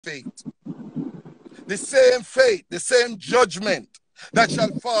fate. The same fate, the same judgment that shall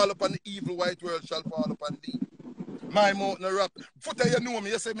fall upon the evil white world shall fall upon thee. My mouth no rap. Foota, you know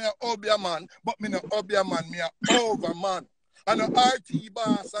me, you say me a obia man, but me no obia man, me a over man. And a RT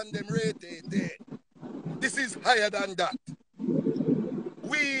boss and them rated. This is higher than that.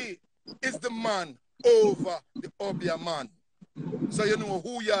 We is the man over the obia man. So you know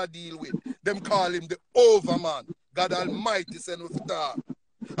who you deal with. Them call him the overman. God Almighty send us talk.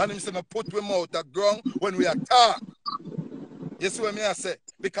 And him say no put we mouth at ground when we attack. You see what I say?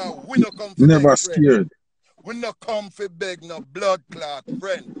 Because we no come for Never beg scared. friend. We no come for beg no blood clot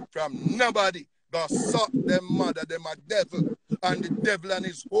friend from nobody. God suck them mother, them a devil. And the devil and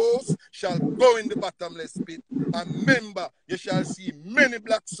his host shall go in the bottomless pit. And remember, you shall see many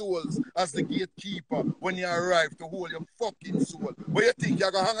black souls as the gatekeeper when you arrive to hold your fucking soul. But you think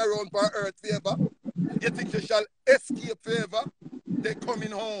you're going to hang around for earth favor? You think you shall escape favor? They're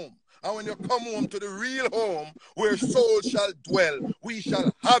coming home. And when you come home to the real home, where soul shall dwell, we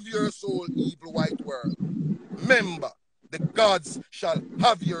shall have your soul, evil white world. Remember, the gods shall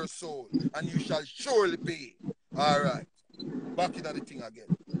have your soul, and you shall surely pay. All right. Back into the thing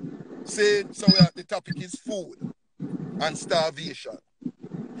again. Say, so the topic is food and starvation.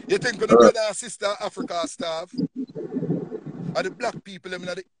 You think when the brother and sister Africa starve? Are the black people in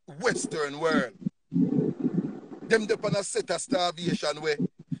the Western world? Them depend on a set of starvation where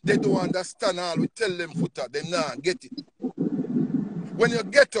they don't understand all we tell them Foota, they not get it. When you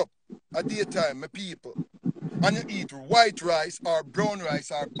get up at daytime, my people, and you eat white rice or brown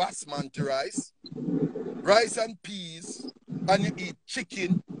rice or basmati rice, rice and peas, and you eat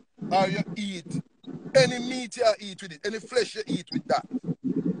chicken, or you eat any meat you eat with it, any flesh you eat with that.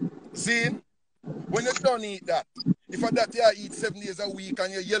 See? When you don't eat that, if at that you eat 7 days a week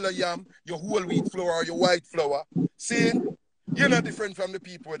and your yellow yam, your whole wheat flour or your white flour, see? You're not different from the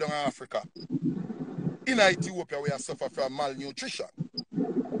people down in Africa. In Ethiopia, we are suffer from malnutrition.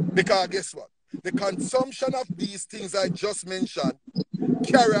 Because guess what? The consumption of these things I just mentioned,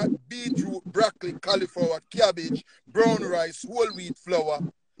 carrot, beetroot, broccoli, cauliflower, cabbage, brown rice, whole wheat flour,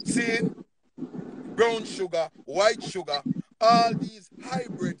 seeing brown sugar, white sugar, all these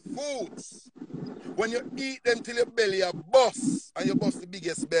hybrid foods. When you eat them till your belly a bust and you bust the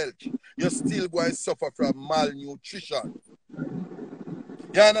biggest belch, you're still going to suffer from malnutrition.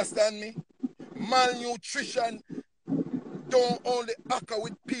 You understand me? Malnutrition don't only occur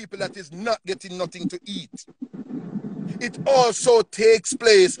with people that is not getting nothing to eat. It also takes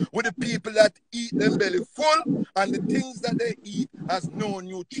place with the people that eat them belly full and the things that they eat has no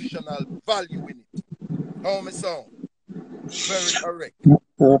nutritional value in it. How me sound? Very correct.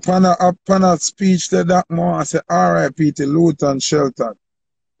 Upon a speech that more, I say R.I.P. to Luton Shelton.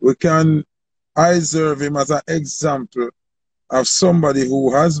 We can observe him as an example of somebody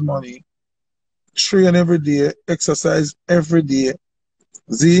who has money, train every day, exercise every day.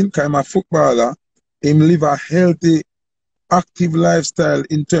 Zine, I'm a footballer, him live a healthy, active lifestyle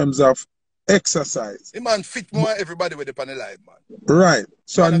in terms of exercise. The man fit more everybody with the panel life, man. Right.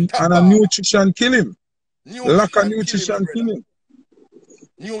 So and a nutrition kill him. Lack of nutrition kill him.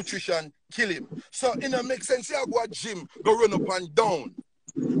 Nutrition kill him. So it don't make sense. You go to gym, go run up and down,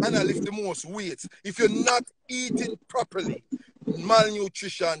 and I lift the most weights. If you're not eating properly,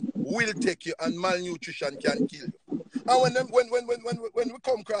 malnutrition will take you, and malnutrition can kill you. And when we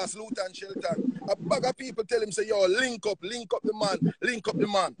come across Luton Shelton, a bag of people tell him, say, yo, link up the man, link up the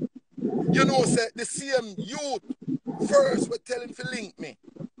man. You know, say the same youth first were telling to link me.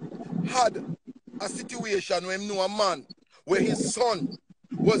 Had a situation where he knew a man where his son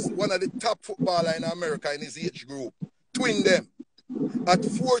was one of the top footballers in America in his age group. Twin them. At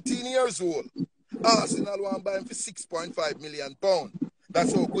 14 years old, Arsenal want to buy him for £6.5 million.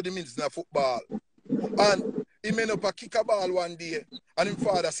 That's how good he means in football. And he made up a kick a ball one day, and his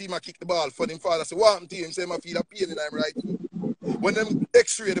father see him kick the ball for him. Father say, what happened to him? Say, I feel a pain in him right foot. When them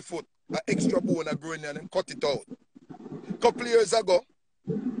x-ray the foot, an extra bone are growing and them cut it out. Couple years ago,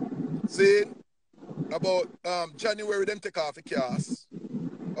 see, about January, them take off the cast.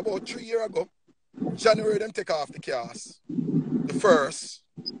 About 3 years ago, January, them take off the cast. The 1st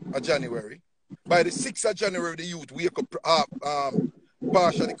of January. By the 6th of January, the youth wake up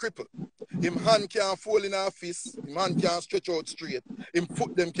partially crippled. Him hand can't fall in our fist. Him hand can't stretch out straight. Him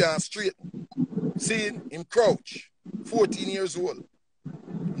foot them can't straighten. Seeing him crouch. 14 years old.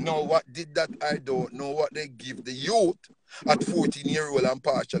 Now what did that? I don't know what they give the youth at 14 years old and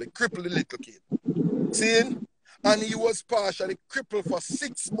partially crippled the little kid. Seeing? And he was partially crippled for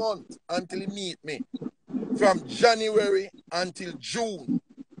 6 months until he meet me. From January until June.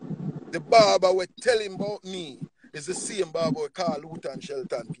 The barber would tell him about me. It's the same barber we call Luton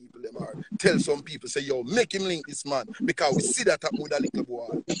Shelton people them are. Tell some people, say, yo, make him link this man. Because we see that happen with a little boy.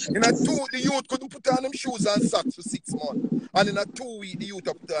 The youth couldn't put on them shoes and socks for 6 months. And in a 2 week, the youth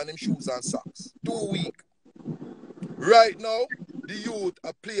have put on them shoes and socks. 2 weeks. Right now, the youth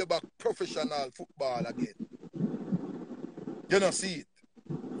are play back professional football again. You know, see it.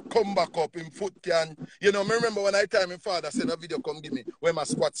 Come back up in foot can. You know, me remember when I time my father send a video come give me when I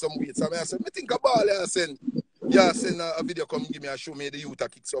squat some weights. And I said, me think a ball I send. Yeah, send a video come give me and show me the youth a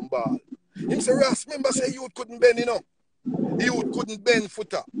kick some ball. Him say, Ross, remember say youth couldn't bend, you know. The youth couldn't bend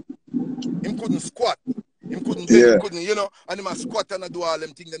Foota. Him couldn't squat. Him couldn't bend, him couldn't, you know, and him a squat and a do all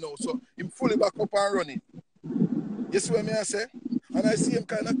them things, you know. So him fully back up and running. You see what I say? And I see him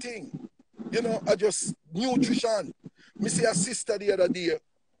kind of thing. You know, I just nutrition. Me see a sister the other day.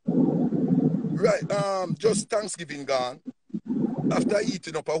 Right, just Thanksgiving gone. After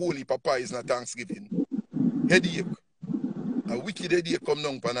eating up a whole heap of pies in Thanksgiving, headache, a wicked headache come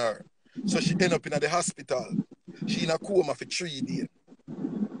down on her. So she end up in the hospital. She in a coma for 3 days.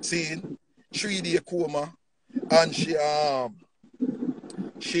 See, 3-day coma, and she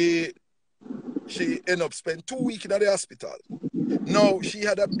end up spend 2 weeks in the hospital. Now she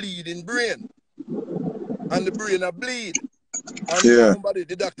had a bleeding brain, and the brain a bleed. And nobody,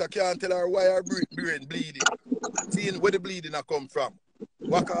 the doctor can't tell her why her brain bleeding. Seeing where the bleeding a come from.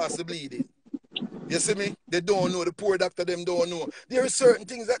 What cause the bleeding? You see me? They don't know. The poor doctor them don't know. There are certain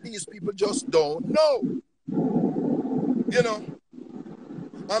things that these people just don't know. You know?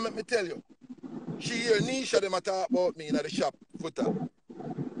 And let me tell you, she hear Nisha them a talk about me in the shop, Foota,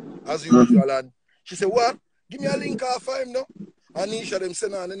 as usual. And she said, what? Give me a link off of him, no? And Nisha them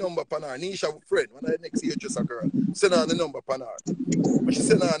send on the number upon her. Nisha friend, when I next year just a girl, send on the number upon her. When she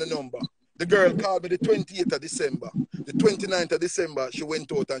send on the number, the girl called me the 28th of December. The 29th of December, she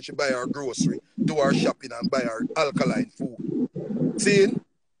went out and she buy her grocery, do her shopping and buy her alkaline food. See?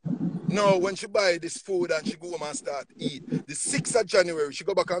 Now, when she buy this food and she go home and start eat, the 6th of January, she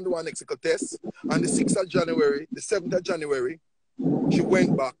go back and do an electrical test. And the 6th of January, the 7th of January, she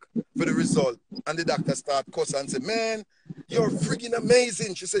went back for the result. And the doctor start cussing and say, man, you're friggin'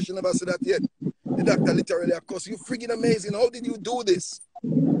 amazing. She said she never said that yet. The doctor literally cuss, you're friggin' amazing. How did you do this?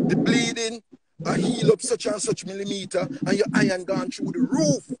 The bleeding, I heal up such and such millimeter, and your iron gone through the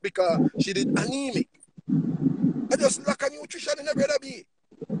roof because she did anemic. I just lack of nutrition in the brother B.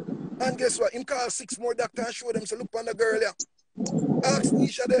 And guess what? Him call 6 more doctors and show them, so look on the girl here. Ask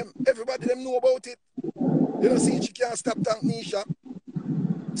Nisha them. Everybody them know about it. You know, see, she can't stop thank Nisha.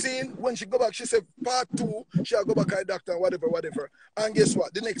 See, when she go back, she said, part 2, she'll go back to the doctor, whatever. And guess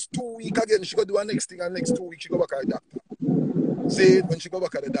what? The next 2 weeks again, she go do her next thing, and next 2 weeks, she go back to the doctor. See, when she go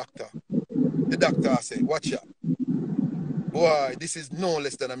back to the doctor say, watch out. Boy, this is no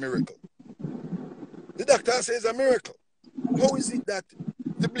less than a miracle. The doctor says it's a miracle. How is it that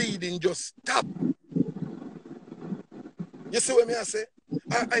the bleeding just stop? You see what I say?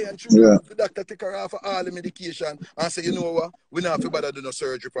 I and the doctor take her off of all the medication and say, you know what? We don't have to bother do no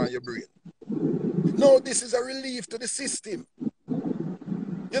surgery on your brain. No, this is a relief to the system.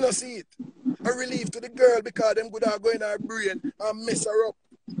 You know, see it? A relief to the girl because them good are going in her brain and mess her up.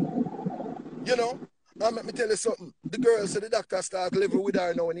 You know? And let me tell you something. The girl said the doctor start living with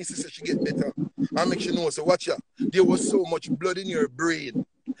her now and he says she get better. And make sure you know, so watch her. There was so much blood in your brain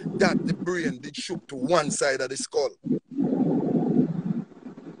that the brain did shoot to one side of the skull.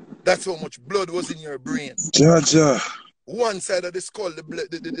 That's how much blood was in your brain. Jaja. One side of the skull,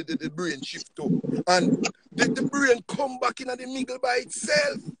 the brain shift to. And the brain come back in the middle by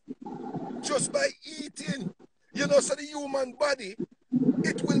itself. Just by eating. You know, so the human body,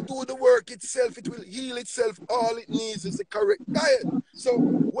 it will do the work itself. It will heal itself. All it needs is the correct diet. So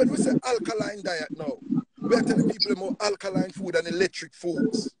when we say alkaline diet now, we are telling people about alkaline food and electric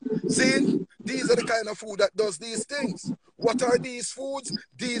foods. See, these are the kind of food that does these things. What are these foods?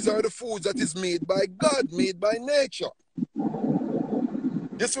 These are the foods that is made by God, made by nature.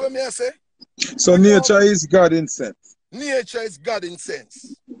 You see what I say? So nature is God in sense. Nature is God in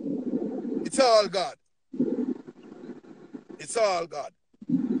sense. It's all God. It's all God.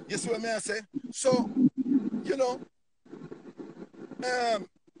 You see what I say? So, you know,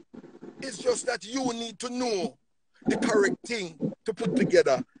 it's just that you need to know the correct thing to put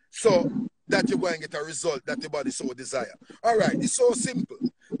together so that you're going to get a result that your body so desire. All right, it's so simple.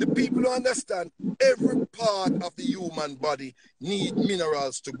 The people who understand every part of the human body need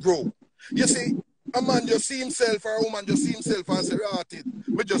minerals to grow. You see, a man just see himself or a woman just see himself and say, right,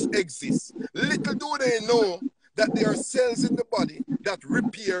 we just exist. Little do they know that there are cells in the body that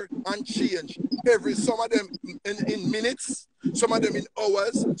repair and change some of them in minutes, some of them in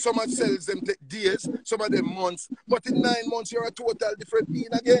hours, some of cells them take days, some of them months. But in 9 months, you're a total different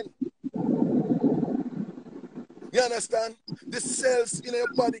being again. You understand? The cells in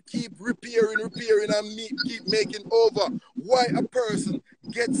your body keep repairing, and keep making over. Why a person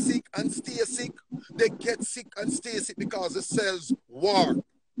gets sick and stay sick? They get sick and stay sick because the cells warp.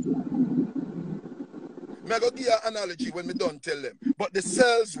 I'm going to give you an analogy when we don't tell them. But the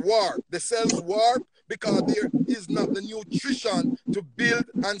cells warp. The cells warp because there is not the nutrition to build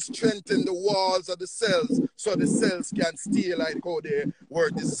and strengthen the walls of the cells so the cells can stay like how they were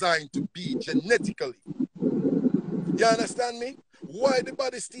designed to be genetically. You understand me? Why the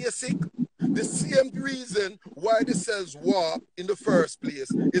body stay sick? The same reason why the cells warp in the first place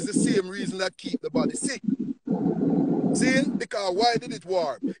is the same reason that keep the body sick. See? Because why did it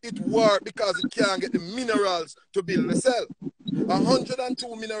warp? It warped because it can't get the minerals to build the cell.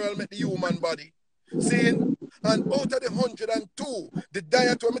 102 minerals make the human body. See? And out of the 102, the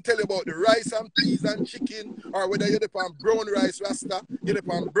diet when I tell you about the rice and peas and chicken, or whether you're on brown rice rasta, you're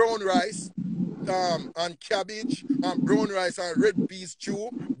on brown rice, and cabbage, and brown rice and red peas stew,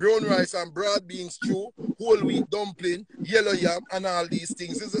 brown rice and broad beans stew, whole wheat dumpling, yellow yam, and all these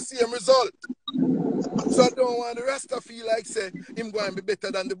things is the same result. So I don't want the Rasta feel like say him going to be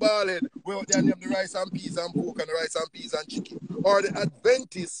better than the ballhead. Well, they have the rice and peas and pork and the rice and peas and chicken. Or the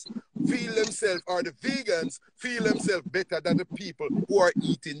Adventists feel themselves, or the vegans feel themselves better than the people who are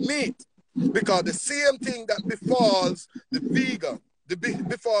eating meat. Because the same thing that befalls the vegan,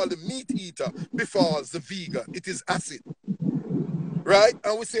 befalls the meat eater, befalls the vegan. It is acid. Right?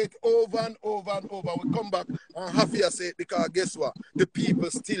 And we say it over and over and over. We come back and have to say it because guess what? The people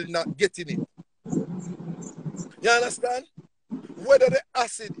still not getting it. You understand? Whether the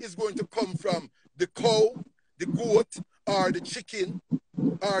acid is going to come from the cow, the goat, or the chicken,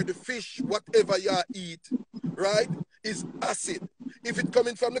 or the fish, whatever you eat, right, is acid. If it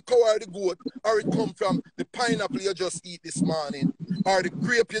coming from the cow or the goat, or it come from the pineapple you just eat this morning, or the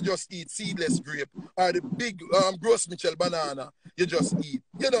grape you just eat, seedless grape, or the big Gros Michel banana you just eat,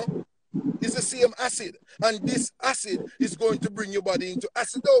 you know, it's the same acid. And this acid is going to bring your body into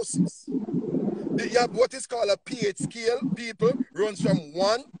acidosis. You have what is called a pH scale, people, runs from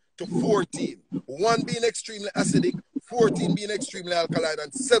 1 to 14. 1 being extremely acidic, 14 being extremely alkaline,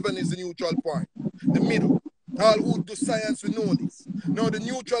 and 7 is the neutral point, the middle. All who do science will know this. Now the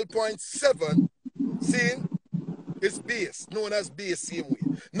neutral point 7, see, is base, known as base same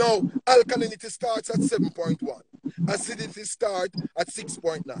way. Now alkalinity starts at 7.1. Acidity starts at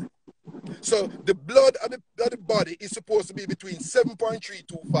 6.9. So the blood of the body is supposed to be between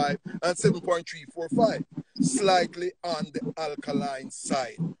 7.325 and 7.345, slightly on the alkaline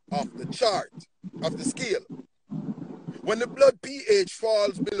side of the chart, of the scale. When the blood pH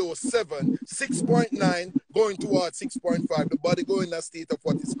falls below 7, 6.9 going towards 6.5, the body goes in a state of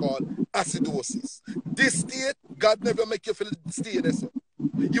what is called acidosis. This state, God never make you feel stay there.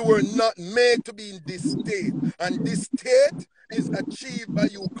 You were not made to be in this state. And this state is achieved by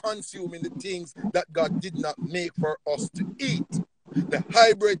you consuming the things that God did not make for us to eat. The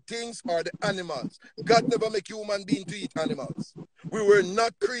hybrid things are the animals. God never make human being to eat animals. We were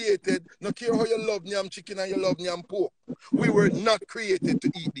not created, no care how you love yam chicken and you love yam pork. We were not created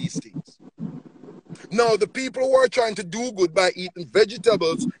to eat these things. Now, the people who are trying to do good by eating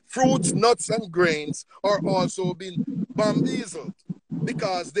vegetables, fruits, nuts, and grains are also being bamboozled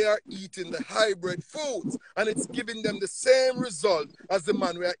because they are eating the hybrid foods and it's giving them the same result as the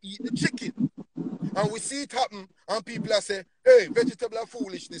man who are eating the chicken. And we see it happen and people are saying, hey, vegetable are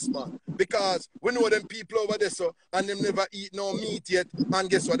foolish this man. Because we know them people over there so and them never eat no meat yet and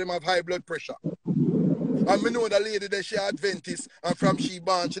guess what, them have high blood pressure. And we know the lady that she Adventist and from she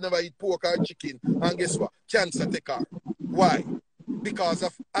born she never eat pork or chicken and guess what, cancer take her. Why? Because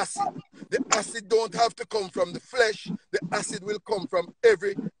of acid. The acid don't have to come from the flesh. The acid will come from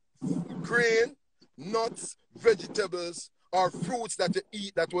every grain, nuts, vegetables, or fruits that you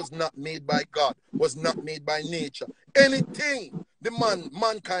eat that was not made by God, was not made by nature. Anything the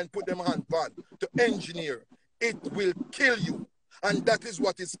mankind put them hand on to engineer, it will kill you. And that is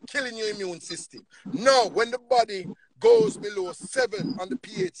what is killing your immune system. Now, when the body goes below 7 on the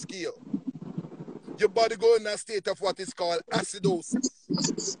pH scale, your body goes in a state of what is called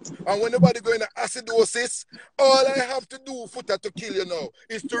acidosis. And when the body goes in acidosis, all I have to do, Foota, to kill you now,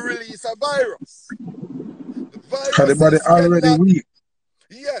 is to release a virus. The The body viruses already cannot, weak.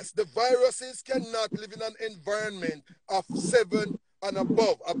 yes, the viruses cannot live in an environment of 7 and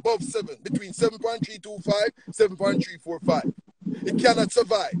above 7, between 7.325, 7.345. It cannot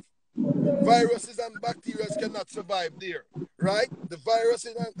survive. Viruses and bacteria cannot survive there, right? The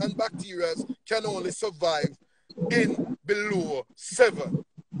viruses and bacteria can only survive in below 7.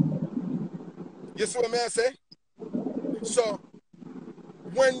 You see what I say? So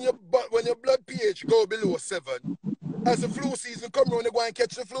when your blood pH go below 7, as the flu season come around, you go and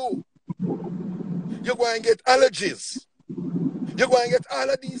catch the flu. You're going to get allergies. You're going to get all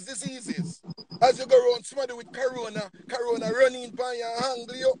of these diseases. As you go around, somebody with corona running by your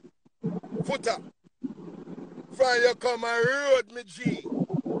angle you. Foota. From you come and road, me G.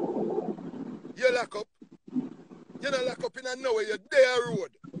 You lock up. You don't lock up in a nowhere, you're there road.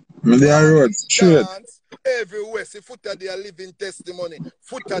 There road, straight. Dance everywhere. See, Foota, they are living testimony.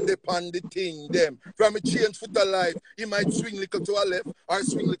 Foota depend the thing, them. From a change Foota life, he might swing little to a left or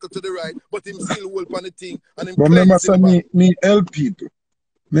swing little to the right, but him still hold on the thing and him But remember, cleanse the body. me help people.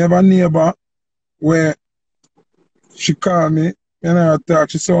 Me have a neighbor where she called me and I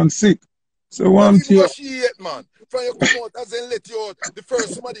talk, she sound sick. So one Not even thing. what she yet, man. From you come out, as they let you out, the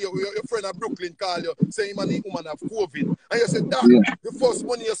first somebody, your friend at Brooklyn call you, saying man, the woman have COVID. And you said, Doc, the first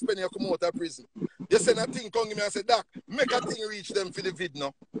money you spend, you come out of prison. You said a thing come to me and say, Doc, make a thing reach them for the vid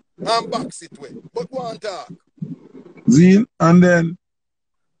now. And box it way. But go on talk. Zine, and then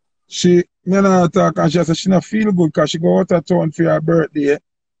me and her talk and she said she not feel good because she go out of town for her birthday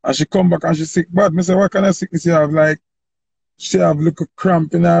and she come back and she sick bad. Me say, what kind of sickness you have? Like, she have little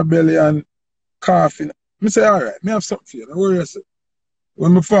cramp in her belly and coughing. Me say, all right, me have something for you. Don't worry yourself.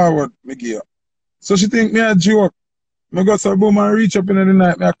 When me forward, me give her. So she think me a joke. Me go to boom and reach up in the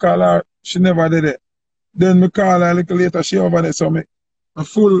night. Me I call her. She never did it. Then me call her a little later. She over there. So me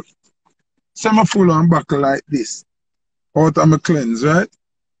full and buckle like this. Out of my cleanse, right?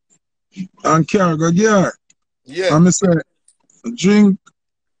 And carry go get her. Yeah. And me say, drink.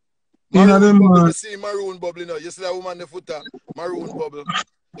 Maroon bubble. You see maroon bubble, you know. You see that woman in the Foota? Maroon bubble.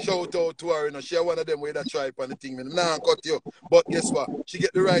 Shout out to her, you know. She one of them with that tribe and the thing. Nah, cut you. But guess what? She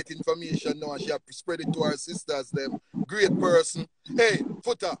get the right information now and she have to spread it to her sisters, them. Great person. Hey,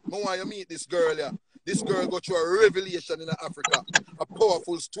 Foota, I want you meet this girl here. This girl go through a revelation in Africa. A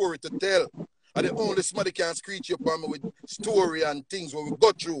powerful story to tell. And the only somebody can screech up on me with story and things what we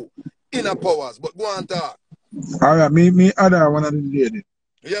go through. Inner powers. But go on talk. All right, me add her one of the ladies.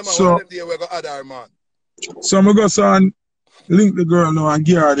 Yeah, man, so, one of them there we go add her, man. So I go and link the girl now and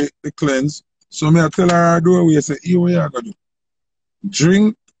give her the cleanse. So I tell her do away, say, here what you gonna do.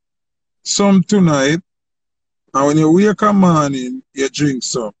 Drink some tonight, and when you wake up morning, you drink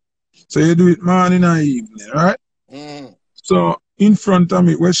some. So you do it morning and evening, right? So in front of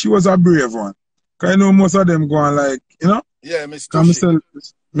me, well, she was a brave one. Because I know most of them going like, you know? Yeah, Miss Tushy.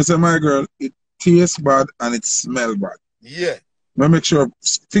 I say, my girl, it tastes bad and it smells bad. Yeah. I make sure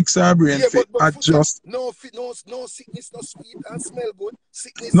fix our brain fit, adjust. No sickness, no sweet and smell good.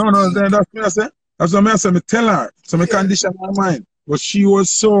 Sickness. No, then that's what I say. That's what I say. I tell her. So I condition her mind. But she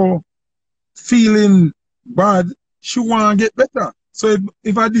was so feeling bad, she want to get better. So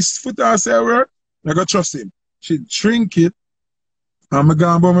if I this Foota say her, I go trust him. She drink it, and I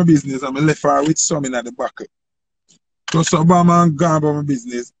go about my business, and I left her with some in the bucket. So Obama and go about my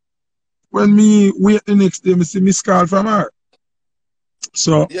business. When me wait the next day, I see miss call from her.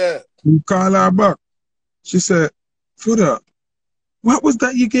 So we call her back. She said, Foota, what was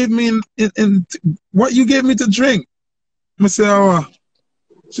that you gave me in what you gave me to drink? I say, oh.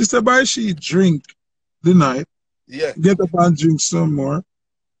 She said, by she drink the night, get up and drink some more.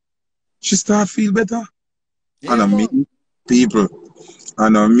 She start feel better. Yeah, and me, people.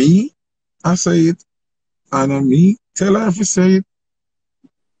 And me, I say it. And me, tell her if you say it.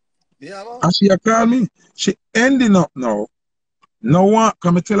 Yeah, man. And she call me. She ending up now. No one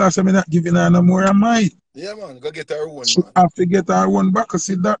come and tell her I'm not giving her no more of mine. Yeah, man. Go get her one, she man. Have to get her one back.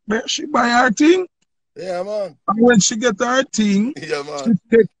 See that there, she buy her thing. Yeah, man. And when she get her thing, yeah, man.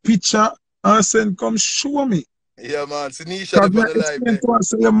 she take picture and send come show me. Yeah, man. Sinisha the body life there. To her,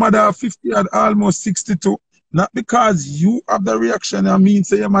 say your mother 50 and almost 62. Not because you have the reaction, I mean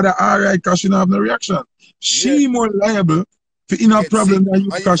say your mother alright because she don't have the reaction. She more liable for in a problem than you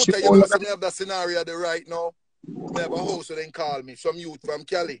because she you know, so have that scenario there right now. I have a house where they call me, some youth from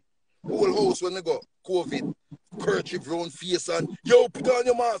Cali. Whole house when they go, COVID, kerchief round face and yo, put on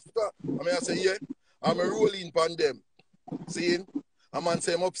your mask. I say, yeah, I'm a rolling pan them. Seeing? A man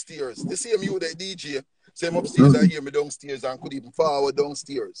say I'm upstairs. The same you that DJ, say I'm upstairs and hear me downstairs and could even forward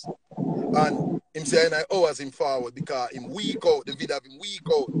downstairs. And him saying I hours him forward because him weak out, the vid have him weak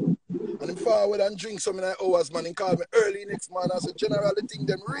out. And him forward and drink some in hours, man. He call me early next man. I said, general, the thing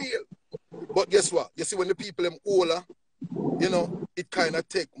them real. But guess what? You see, when the people them older, you know, it kind of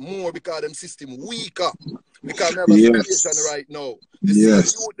take more because them system weaker. Because we have a situation right now. The same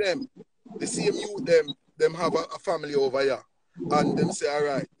youth them, The same youth, them have a family over here. And them say, all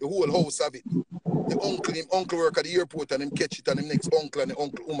right, the whole house have it. The uncle, him uncle work at the airport and him catch it and him next uncle and the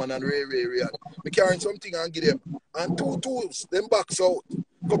uncle woman and Ray. And me carrying something and give them. And two tools, them backs out.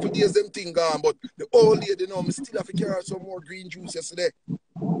 Couple days them thing gone, but the old lady know me still have to carry some more green juice yesterday.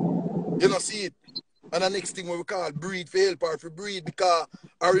 You know, see it. And the next thing we call breed for help her for breed because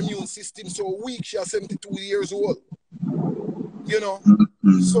our immune system so weak, she is 72 years old. You know?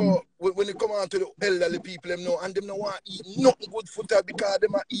 So when you come on to the elderly people, them know, and them don't want to eat nothing good food because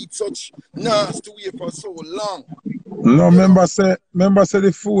them eat such nasty way for so long. No, remember say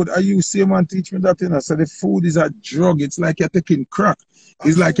the food, I used to see a man teach me that, you know, so the food is a drug. It's like you're taking crack.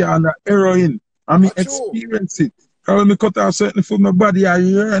 It's like you're under heroin. I mean, experience it. Because when I cut off certain food, my body, I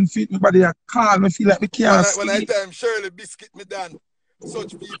yearn, feet, my body, I calm, I feel like I can't sleep. When I time Shirley biscuit me done,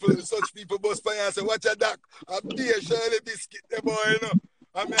 such people bust by and say, watch your doc, I'm dear Shirley biscuit, the boy, you know.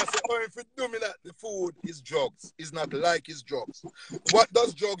 I mean, I say, oh, if you do me that, the food is drugs. It's not like it's drugs. What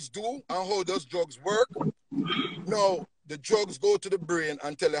does drugs do and how does drugs work? No, the drugs go to the brain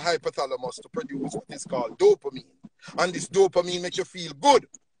and tell the hypothalamus to produce what is called dopamine. And this dopamine makes you feel good.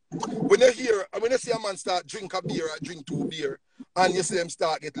 When you see a man start drink a beer or drink 2 beer, and you see them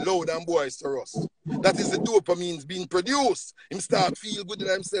start get loud and boisterous, that is the dopamine being produced. Him start feel good in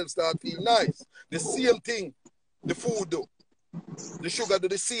himself, start feel nice. The same thing the food do. The sugar do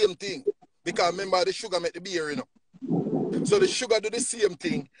the same thing. Because remember the sugar make the beer, you know. So the sugar do the same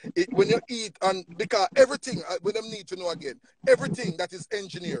thing. When you eat, and because everything, we don't need to know again, everything that is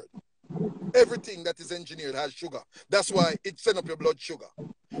engineered has sugar. That's why it sends up your blood sugar.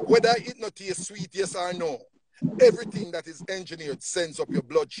 Whether it not taste sweet, yes or no, everything that is engineered sends up your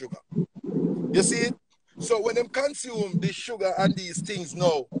blood sugar. You see it? So when them consume this sugar and these things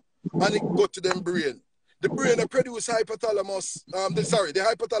now, and it go to them brain, the brain produce hypothalamus,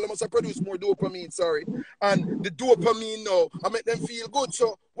 the hypothalamus produce more dopamine, and the dopamine now, I make them feel good.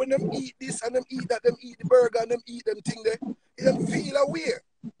 So when them eat this and them eat that, them eat the burger and them eat them thing there, them feel aware.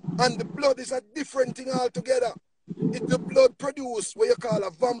 And the blood is a different thing altogether. It's the blood produce what you call a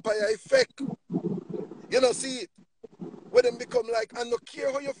vampire effect. You know, see it? Where them become like, and no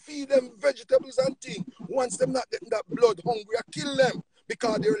care how you feed them vegetables and things, once them not getting that blood hungry, I kill them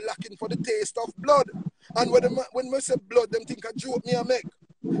because they're lacking for the taste of blood. And when we say blood, them think a joke me I make.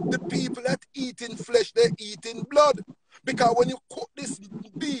 The people that eating flesh, they eating blood. Because when you cook this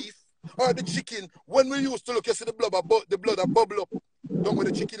beef or the chicken, when we used to look, you see the blood a bubble up. Don't with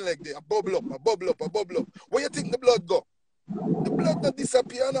the chicken leg there, a bubble up. Where you think the blood go? The blood not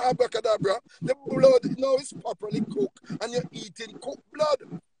disappear, no abracadabra. The blood now is properly cooked, and you're eating cooked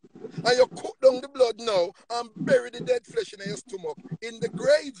blood. And you cook down the blood now and bury the dead flesh in your stomach in the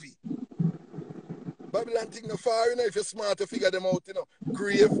gravy. Babylon thing no far, you know, if you're smart to figure them out, you know.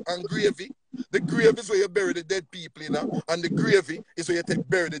 Grave and gravy. The grave is where you bury the dead people, you know, and the gravy is where you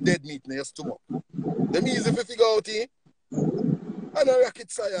bury the dead meat in your stomach. Them easy to figure out, eh? And no rocket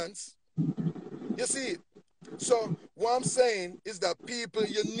science. You see? So what I'm saying is that people,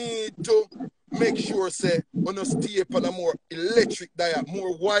 you need to make sure, say, when you stay upon a more electric diet,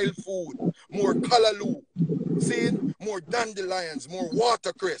 more wild food, more callaloo, see, more dandelions, more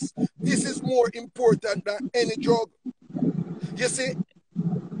watercress. This is more important than any drug. You see?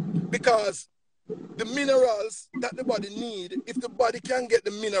 Because the minerals that the body need, if the body can get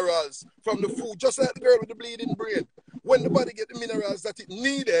the minerals from the food, just like the girl with the bleeding brain, when the body get the minerals that it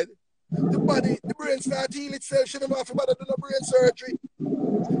needed, the brain start heal itself. She never have to bother do no brain surgery.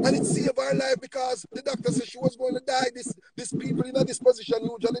 And it saved her life because the doctor said she was going to die. These people in this position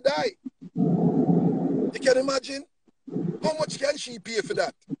usually die. You can imagine? How much can she pay for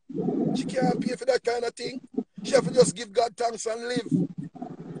that? She can't pay for that kind of thing. She have to just give God thanks and live.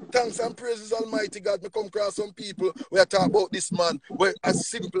 Thanks and praises Almighty God. Me come across some people where I talk about this man where as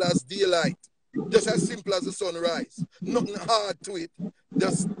simple as daylight. Just as simple as the sunrise. Nothing hard to it.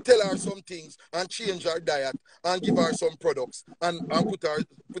 Just tell her some things and change her diet and give her some products and put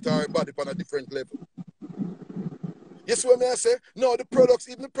her body on a different level. You see what I say? No, the products,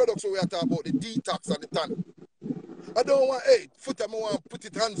 even the products we are talking about, the detox and the tonic. I don't want, hey, Foota, I want to put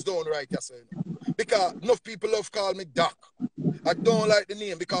it hands down right here, sir. Because enough people love call me doc. I don't like the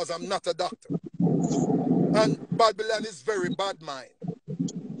name because I'm not a doctor. And Babylon is very bad mind.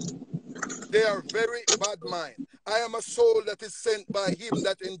 They are very bad mind. I am a soul that is sent by him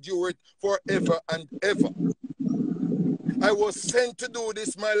that endureth forever and ever. I was sent to do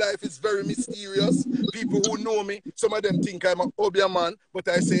this. My life is very mysterious. People who know me, some of them think I'm an obia man, but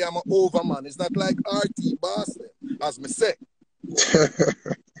I say I'm an over man. It's not like RT Boston, as me say.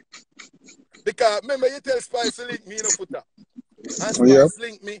 Because remember you tell Spice to link me in a Foota. And Yep. Spice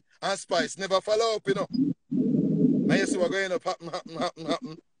link me, and Spice never follow up, you know. And you see what going up,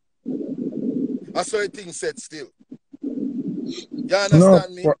 happen. I saw a thing said still. You No,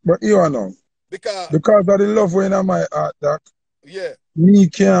 understand me? but you know, Because, because of the love way in my heart, that yeah, me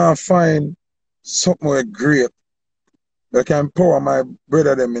can't find something great that can empower my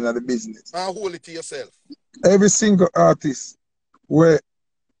brother them in the business. and hold it to yourself. Every single artist where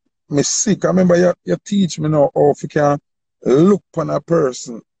me sick, I remember you teach me now how you can look on a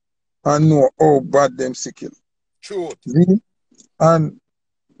person and know how bad them sick is. Truth. See? And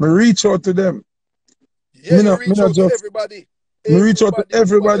me reach out to them. Yeah, you reach out to everybody. Me reach out to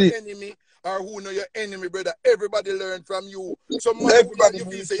Everybody who are your everybody. enemy or who know your enemy, brother. Everybody learn from you. Some man who Everybody you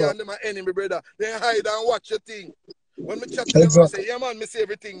me feel reach say you're out. my enemy, brother. They hide and watch your thing. When me chat to them, I Exactly. say, yeah, man, me see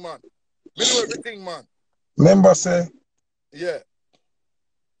everything, man. Me know everything, man. Member say, Yeah.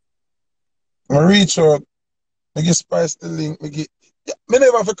 me reach out, me give Spice the link, me give. Yeah, me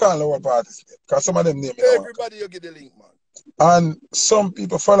never have to call the whole parties because some of them name me no want. Everybody you get the link, man. And some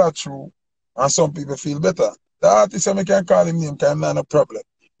people follow through and some people feel better. The artist I can call him name because not a problem.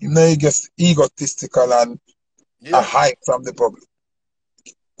 He know he gets egotistical and a Yeah. hype from the public.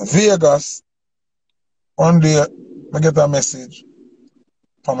 Vegas, one day I get a message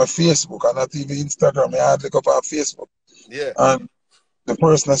from my Facebook and not even Instagram. I had to look up on Facebook. Yeah. And the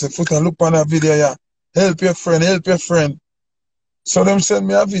person I said, Foota, look on that video, yeah. Help your friend, help your friend. So them send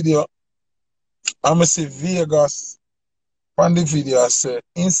me a video. I'm see Vegas on the video. I say,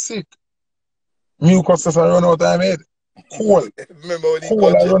 in sick. Mucus I run out of my head. Cool. Remember when he Cool,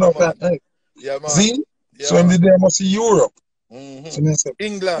 got I jet, run no, out of man? my head. Yeah, man. See? Yeah, So in man. the day I must see Europe. Mm-hmm. So I said,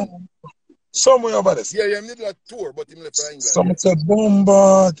 England. somewhere over there. Yeah, yeah, he did a tour, but he left for England, yeah. Someone said,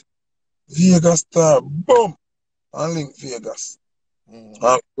 bombard, Vegas star, boom, and link Vegas. Mm-hmm.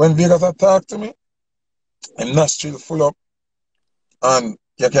 And when Vegas attacked to me, I'm nostril full up, and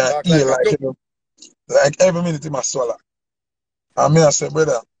you can Talk hear like a duck. like every minute in my swallow. And me I say,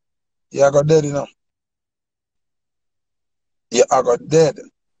 brother, you are got dead, you know. You are got dead.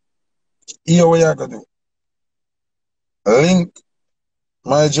 Here what you are gonna do. Link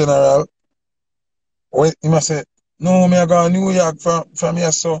my general. When he must say, no, me I go to New York from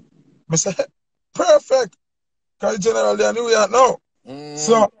here, so I say, perfect. Because the general there in New York now. Mm-hmm.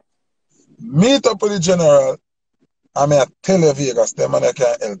 So meet up with the general, and I tell you Vegas, them man I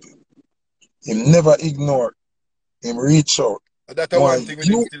can help you. Him never ignore. Him reach out. That's More one thing with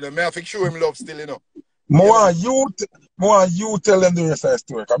him you still. May I think show him love still, you know. Yeah, more man. you more you tell them the rest of the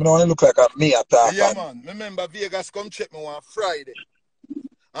story. I mean, I want to look like a me attack Yeah, and man. Remember, Vegas come check me on Friday.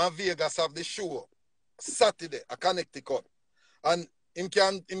 And Vegas have the show Saturday at Connecticut. And him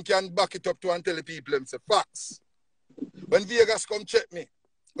can back it up to and tell the people him say facts. When Vegas come check me,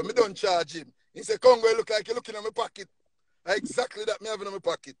 when me don't charge him, he say, Congo, you look like you're looking at my pocket. Exactly that me having in my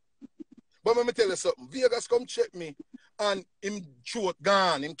pocket. But let me tell you something. Vegas come check me and him throat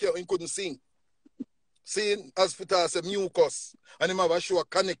gone. Him couldn't sing. Seeing as Foota said mucus. And him have a show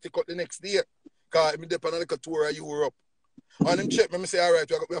Connecticut the next day. Because him dep on a little tour of Europe. And him check me, me say, all right,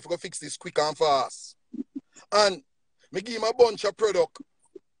 we have to go fix this quick and fast. And me give him a bunch of product,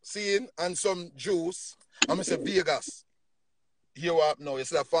 seeing, and some juice. And me say, Vegas, here what now? You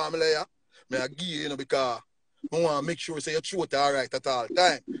see that formula here? Me I give you, because I want to make sure say your throat all right at all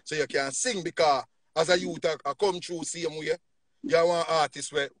time. So you can sing because as a youth I come through same way. You want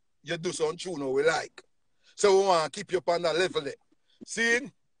artists where you do some tune we like. So we want to keep you up on that level there. See?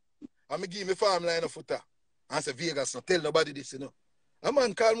 And me give me formula in a Foota. And I say, Vegas, not tell nobody this, you know. A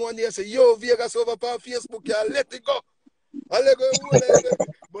man called me one day and say, yo, Vegas over on Facebook, you let it go. I let go,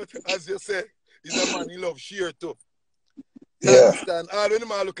 but as you say, he's a man he loves share too. You yeah. understand? All when the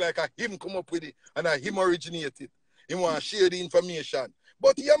man look like a him come up with it and a him originated. He want to share the information.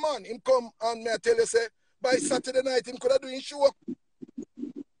 But yeah, man, him come and me I tell you, say, by Saturday night, him could have doing show.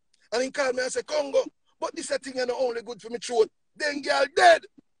 And he called me and say, Congo, but this thing is not only good for me throat. Then girl dead.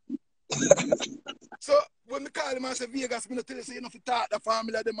 So when me call him and say, Vegas, me not tell you, say, you know, if you talk the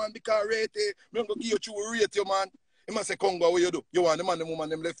family of the man, because rate, me going to give you true rate, you man. He must say, Congo, what you do? You want the man, the woman,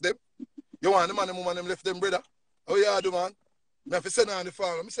 them left them? You want the man, the woman, them left them, brother? How you do, man? Me have to send on the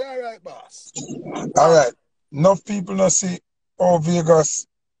family. I say, all right, boss. All right. Enough people not see how Vegas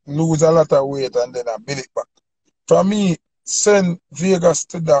lose a lot of weight and then I build it back. For me, send Vegas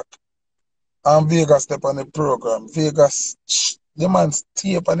to Doc and Vegas step on the program. Vegas, the man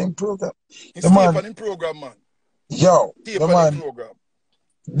stay up on the program. He The stay up man, on him program, man. yo, Stay the up on him man, program.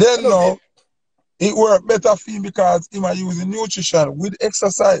 I then love it. now, it work better for him because him are using nutrition with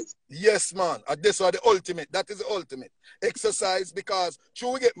exercise. Yes, man. And this is the ultimate. That is the ultimate. Exercise because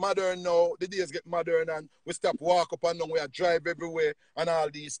sure we get modern now. The days get modern and we stop walk up and down. We are drive everywhere and all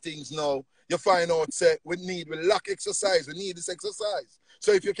these things now. You find out say we lack exercise. We need this exercise.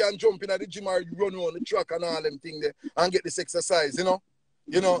 So if you can jump in at the gym or you run on the track and all them things there and get this exercise, you know,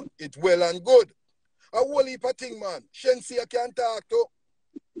 it's well and good. A whole heap of thing, man. Shensi can talk to.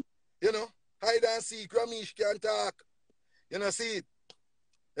 You know, hide and seek, Ramesh can talk. You know, see it.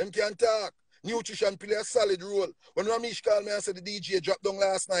 Them can talk. Nutrition play a solid role. When Ramesh called me and said the DJ dropped down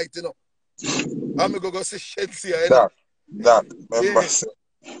last night, you know. I'm going to go see Shensi, you know. That, remember,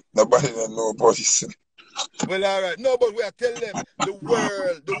 nobody don't know about this. Well, all right. No, but we are telling them the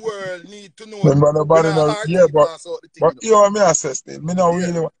world need to know. Remember, When nobody I know. argue Yeah, the pass out the thing, but you know me assess it. Me not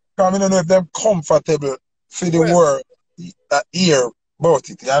really, because I don't know if they're comfortable for the well, world hear about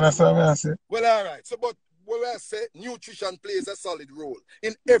it. You understand what I say? Well, all right. So, but what I say, nutrition plays a solid role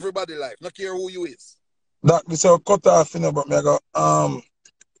in everybody's life, not care who you is. That this will cut off, but me I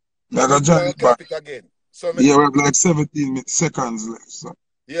go join it back. Clap it again. So Yeah, we have like 17 seconds left. So.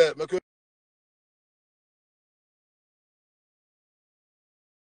 Yeah,